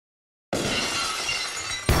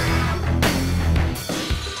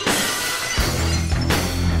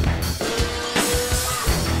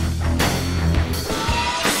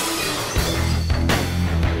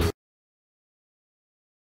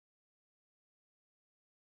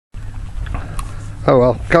Oh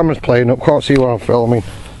well, camera's playing up, can't see what I'm filming.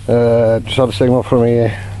 Just had a signal from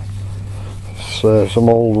here. It's some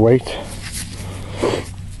old weight.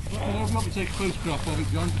 I'll have to take a photograph of it,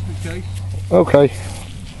 John, just in case. Okay,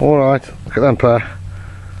 alright, look at them pair.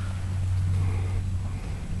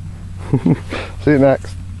 See you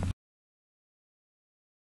next.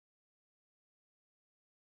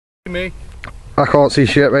 Me. I can't see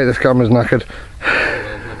shit, mate, this camera's knackered.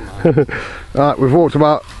 Right, we've walked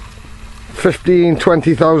about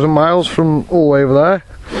 15-20,000 miles from all the way over there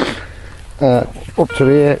up to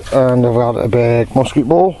here, and I've had a big musket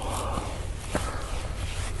ball.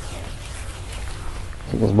 I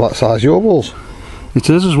think it's about the size of your balls. It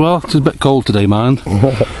is as well. It's a bit cold today, mind.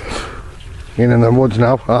 In the woods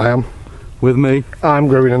now, I am. With me. I'm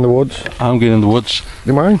growing in the woods. I'm going in the woods. Do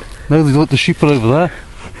you mind? No, look, the sheep are over there.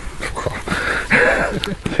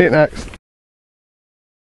 See you next.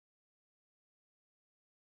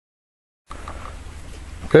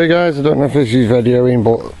 Okay guys, I don't know if this is videoing,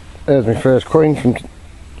 but there's my first coin from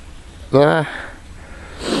there.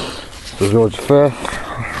 There's George fair,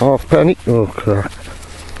 half penny. Oh crap.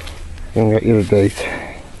 Can get you a date.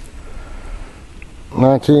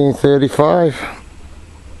 1935.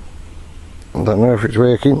 I don't know if it's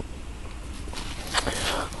working.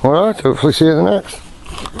 Alright, hopefully see you in the next.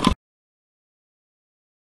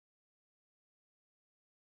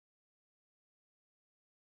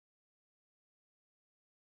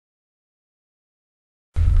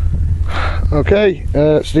 Okay,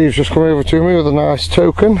 Steve's just come over to me with a nice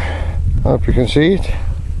token. I hope you can see it,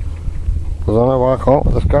 because I know I can't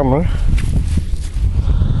with this camera.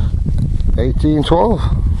 1812.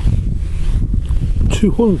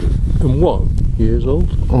 201 years old.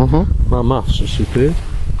 My maths is superb.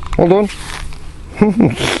 Well done.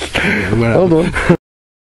 Well done.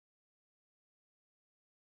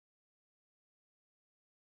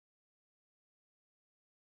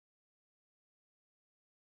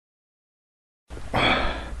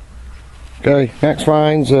 Okay, next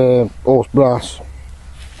finds horse brass.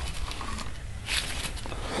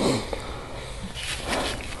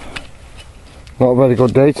 Not a very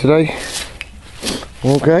good day today.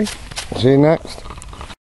 Okay, see you next.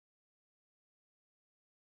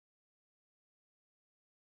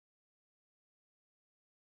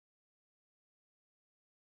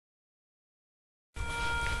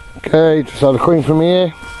 Okay, just had a coin from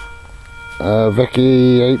here.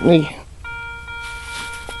 Vicky Halfpenny.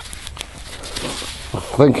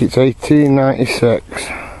 I think it's 1896.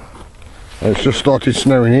 It's just started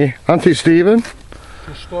snowing here. Hasn't it, Stephen?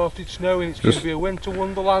 Just started snowing. It's going to be a winter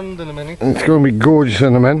wonderland in a minute. It's going to be gorgeous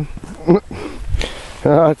in a minute.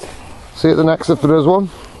 Alright, see you at the next if there is one.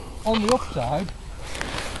 On the upside,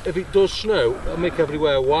 if it does snow, it'll make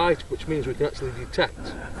everywhere white, which means we can actually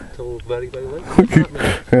detect until very, very late.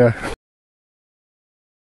 Yeah.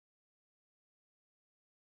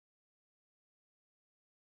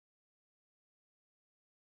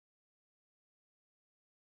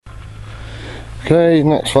 Okay,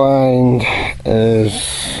 next find is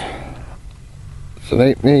it's an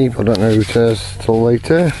halfpenny, but I don't know who it is till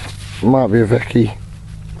later. It might be a Vicky.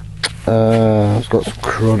 It's got some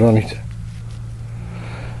crud on it.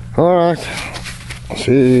 Alright,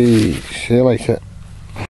 see you later.